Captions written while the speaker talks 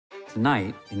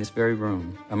Tonight, in this very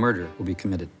room, a murder will be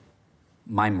committed.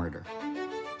 My murder.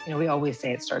 You know, we always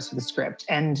say it starts with a script.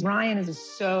 And Ryan is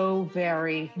so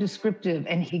very descriptive,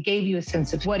 and he gave you a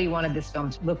sense of what he wanted this film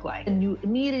to look like. And you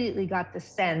immediately got the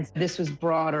sense this was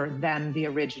broader than the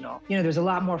original. You know, there's a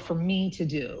lot more for me to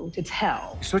do, to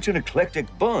tell. Such an eclectic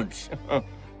bunch.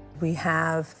 We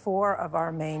have 4 of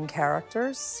our main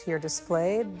characters here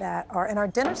displayed that are in our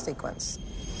dinner sequence.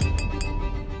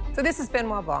 So this is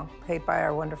Benoit Blanc, played by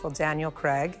our wonderful Daniel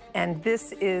Craig, and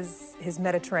this is his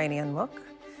Mediterranean look.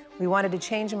 We wanted to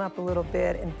change him up a little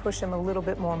bit and push him a little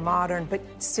bit more modern, but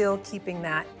still keeping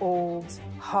that old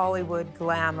Hollywood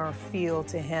glamour feel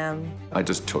to him. I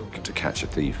just took To Catch a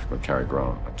Thief from Cary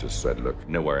Grant. I just said, look,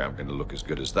 no way I'm going to look as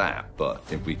good as that, but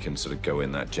if we can sort of go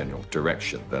in that general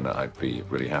direction, then I'd be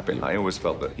really happy. I always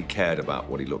felt that he cared about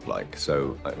what he looked like,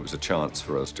 so it was a chance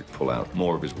for us to pull out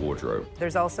more of his wardrobe.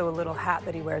 There's also a little hat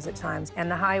that he wears at times, and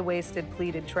the high-waisted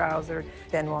pleated trouser.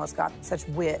 Benoit's got such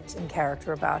wit and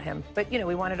character about him. But, you know,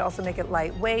 we wanted to also make it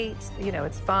lightweight. You know,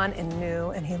 it's fun and new,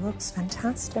 and he looks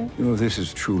fantastic. You know, this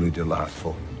is truly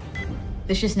delightful.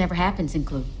 This just never happens in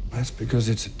Clue. That's because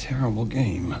it's a terrible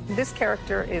game. This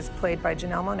character is played by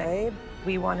Janelle Monáe.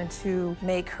 We wanted to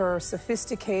make her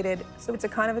sophisticated, so it's a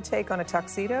kind of a take on a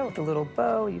tuxedo with a little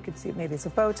bow. You could see maybe it's a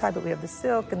bow tie, but we have the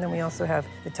silk, and then we also have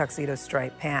the tuxedo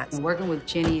striped pants. Working with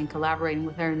Jenny and collaborating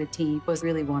with her and the team was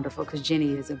really wonderful because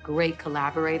Jenny is a great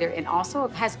collaborator and also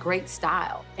has great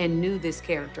style and knew this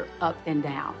character up and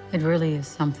down. It really is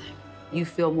something. You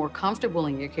feel more comfortable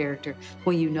in your character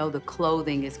when you know the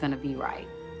clothing is going to be right.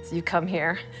 So you come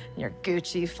here in your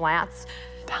Gucci flats,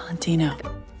 Valentino.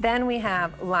 Then we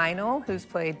have Lionel, who's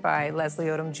played by Leslie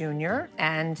Odom Jr.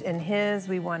 And in his,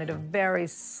 we wanted a very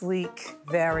sleek,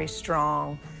 very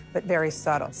strong, but very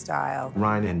subtle style.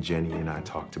 Ryan and Jenny and I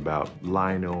talked about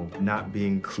Lionel not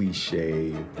being cliche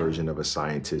version of a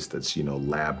scientist that's, you know,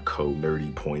 lab coat,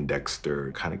 nerdy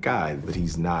Poindexter kind of guy, but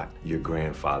he's not your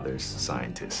grandfather's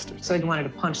scientist. So he wanted to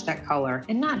punch that color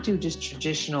and not do just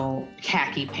traditional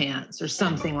khaki pants or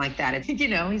something like that. I think, you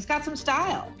know, he's got some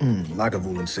style. Like a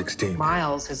Woolen 16.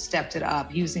 Miles has stepped it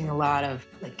up using a lot of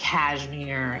like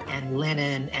cashmere and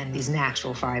linen and these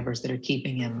natural fibers that are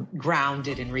keeping him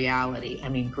grounded in reality. I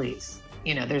mean, please,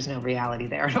 you know, there's no reality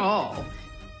there at all.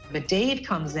 But Dave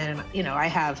comes in and, you know, I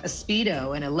have a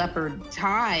Speedo and a leopard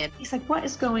tie, and he's like, what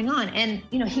is going on? And,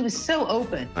 you know, he was so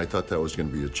open. I thought that was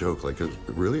going to be a joke, like,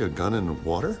 really, a gun in the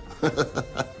water?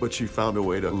 But she found a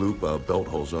way to loop belt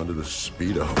holes onto the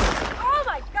Speedo. Oh,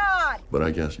 my God! But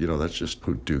I guess, you know, that's just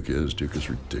who Duke is. Duke is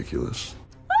ridiculous.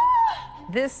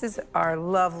 This is our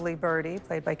lovely Birdie,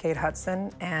 played by Kate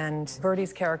Hudson, and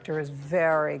Birdie's character is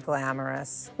very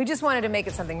glamorous. We just wanted to make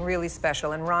it something really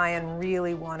special, and Ryan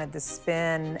really wanted this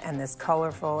spin and this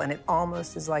colorful, and it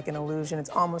almost is like an illusion.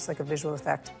 It's almost like a visual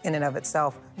effect in and of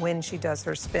itself when she does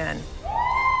her spin.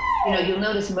 You know, you'll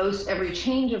notice most every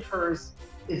change of hers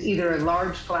is either a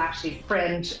large flashy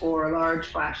print or a large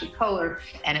flashy color,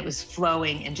 and it was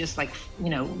flowing and just like, you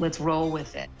know, let's roll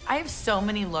with it. I have so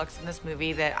many looks in this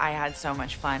movie that I had so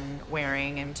much fun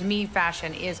wearing, and to me,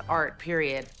 fashion is art,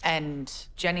 period. And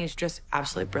Jenny's just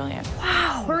absolutely brilliant.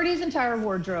 Wow. Birdie's entire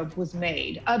wardrobe was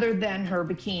made, other than her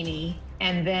bikini,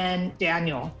 and then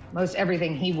Daniel. Most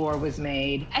everything he wore was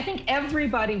made. I think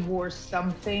everybody wore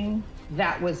something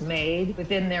that was made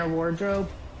within their wardrobe.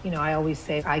 You know, I always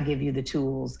say, I give you the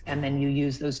tools, and then you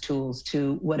use those tools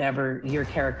to whatever your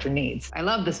character needs. I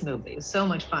love this movie. It was so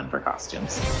much fun for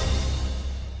costumes.